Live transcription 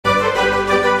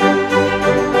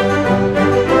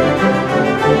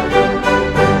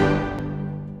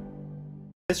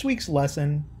This week's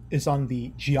lesson is on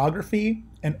the geography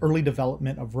and early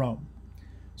development of Rome.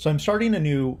 So I'm starting a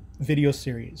new video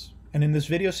series, and in this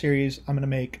video series I'm going to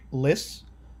make lists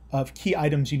of key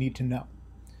items you need to know.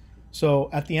 So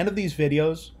at the end of these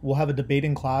videos we'll have a debate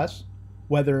in class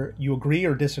whether you agree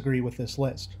or disagree with this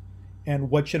list,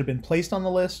 and what should have been placed on the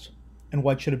list and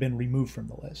what should have been removed from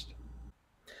the list.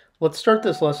 Let's start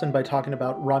this lesson by talking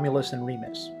about Romulus and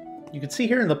Remus. You can see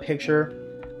here in the picture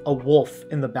a wolf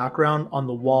in the background on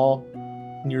the wall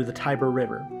near the Tiber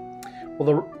River.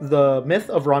 Well, the myth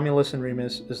of Romulus and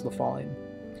Remus is the following.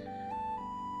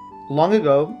 Long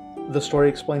ago, the story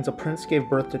explains a prince gave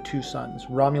birth to two sons,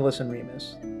 Romulus and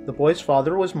Remus. The boy's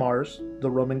father was Mars, the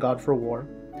Roman god for war.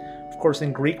 Of course,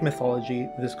 in Greek mythology,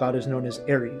 this god is known as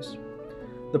Ares.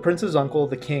 The prince's uncle,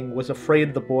 the king, was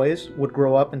afraid the boys would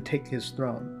grow up and take his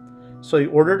throne, so he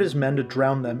ordered his men to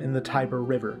drown them in the Tiber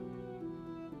River.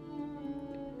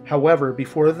 However,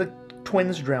 before the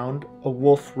twins drowned, a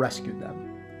wolf rescued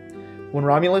them. When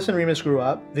Romulus and Remus grew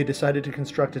up, they decided to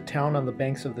construct a town on the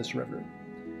banks of this river,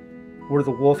 where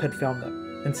the wolf had found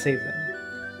them and saved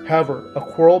them. However, a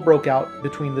quarrel broke out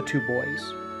between the two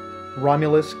boys.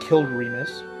 Romulus killed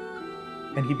Remus,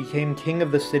 and he became king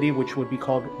of the city which would be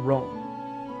called Rome.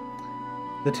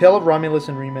 The tale of Romulus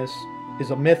and Remus is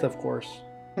a myth, of course.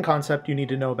 One concept you need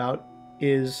to know about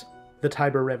is the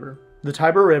Tiber River. The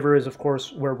Tiber River is, of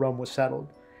course, where Rome was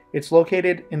settled. It's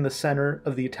located in the center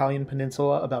of the Italian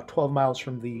peninsula, about 12 miles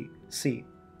from the sea.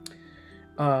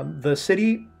 The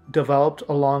city developed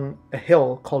along a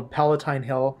hill called Palatine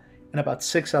Hill and about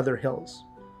 6 other hills.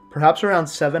 Perhaps around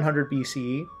 700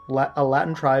 BCE, a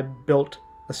Latin tribe built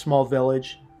a small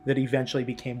village that eventually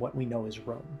became what we know as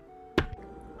Rome.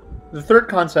 The third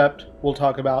concept we'll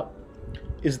talk about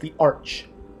is the arch.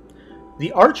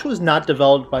 The arch was not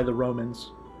developed by the Romans,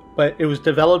 but it was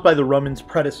developed by the Romans'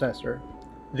 predecessor,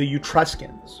 the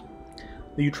Etruscans.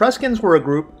 The Etruscans were a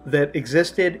group that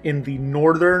existed in the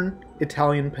northern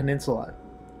Italian peninsula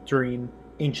during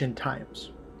ancient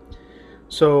times.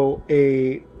 So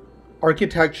an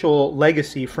architectural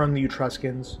legacy from the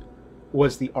Etruscans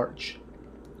was the arch.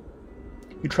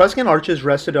 Etruscan arches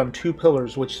rested on 2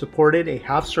 pillars which supported a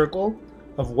half circle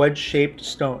of wedge-shaped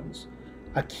stones.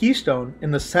 A keystone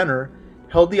in the center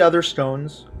held the other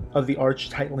stones of the arch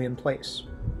tightly in place.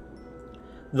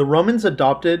 The Romans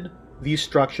adopted these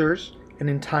structures and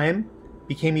in time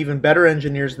became even better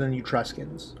engineers than the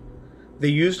Etruscans. They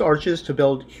used arches to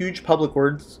build huge public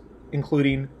works,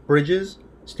 including bridges,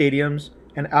 stadiums,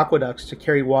 and aqueducts to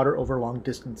carry water over long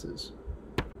distances.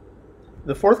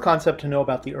 The fourth concept to know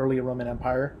about the early Roman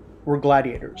Empire were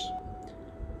gladiators.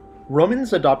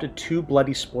 Romans adopted 2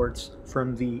 bloody sports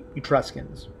from the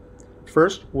Etruscans.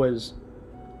 First was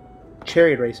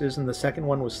chariot races, and the second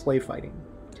one was slave fighting.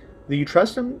 The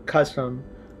Etruscan custom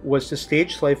was to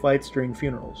stage slave fights during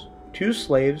funerals. 2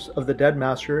 slaves of the dead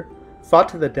master fought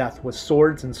to the death with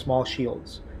swords and small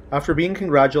shields. After being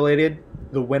congratulated,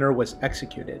 the winner was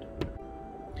executed.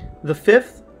 The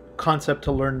fifth concept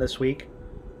to learn this week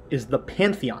is the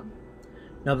Pantheon.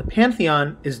 Now, the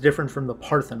Pantheon is different from the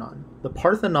Parthenon. The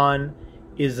Parthenon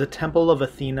is the temple of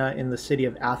Athena in the city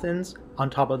of Athens on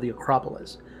top of the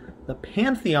Acropolis. The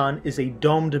Pantheon is a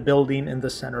domed building in the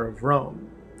center of Rome.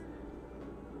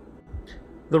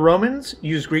 The Romans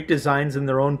used Greek designs in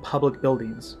their own public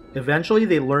buildings. Eventually,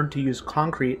 they learned to use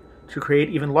concrete to create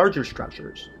even larger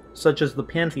structures, such as the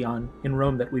Pantheon in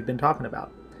Rome that we've been talking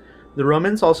about. The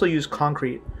Romans also used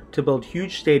concrete to build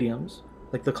huge stadiums,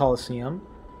 like the Colosseum,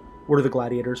 where the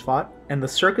gladiators fought, and the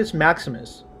Circus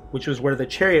Maximus, which was where the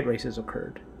chariot races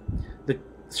occurred. The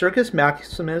Circus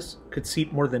Maximus could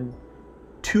seat more than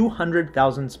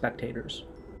 200,000 spectators.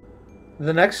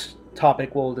 The next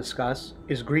topic we'll discuss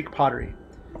is Greek pottery.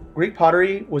 Greek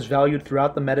pottery was valued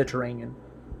throughout the Mediterranean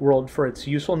world for its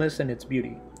usefulness and its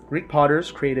beauty. Greek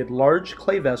potters created large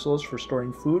clay vessels for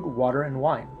storing food, water, and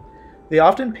wine. They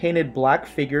often painted black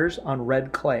figures on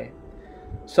red clay.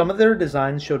 Some of their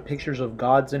designs showed pictures of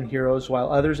gods and heroes,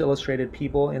 while others illustrated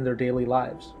people in their daily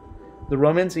lives. The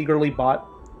Romans eagerly bought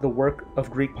the work of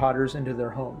Greek potters into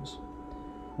their homes.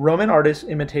 Roman artists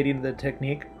imitated the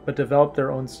technique, but developed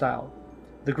their own style.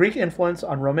 The Greek influence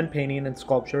on Roman painting and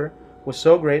sculpture was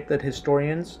so great that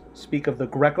historians speak of the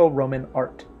Greco-Roman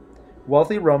art.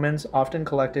 Wealthy Romans often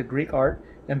collected Greek art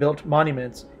and built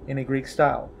monuments in a Greek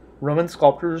style. Roman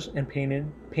sculptors and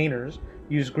painters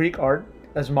used Greek art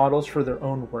as models for their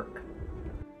own work.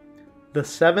 The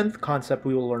seventh concept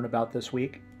we will learn about this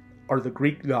week are the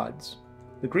Greek gods.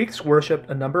 The Greeks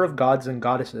worshipped a number of gods and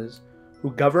goddesses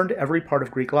who governed every part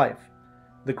of Greek life.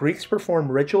 The Greeks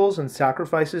performed rituals and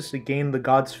sacrifices to gain the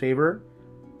gods' favor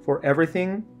for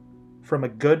everything from a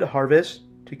good harvest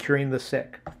to curing the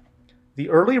sick. The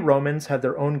early Romans had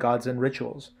their own gods and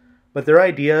rituals, but their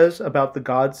ideas about the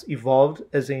gods evolved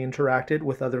as they interacted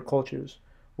with other cultures.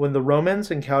 When the Romans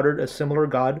encountered a similar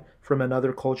god from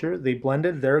another culture, they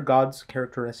blended their god's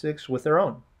characteristics with their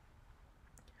own.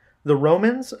 The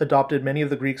Romans adopted many of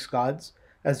the Greek gods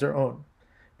as their own,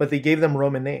 but they gave them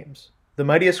Roman names. The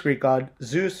mightiest Greek god,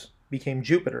 Zeus, became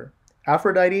Jupiter.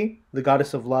 Aphrodite, the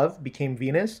goddess of love, became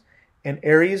Venus, and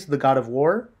Ares, the god of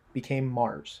war, became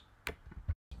Mars.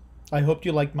 I hoped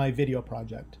you liked my video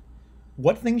project.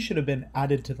 What things should have been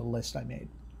added to the list I made?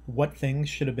 What things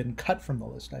should have been cut from the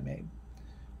list I made?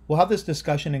 We'll have this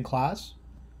discussion in class,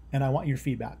 and I want your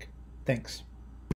feedback. Thanks.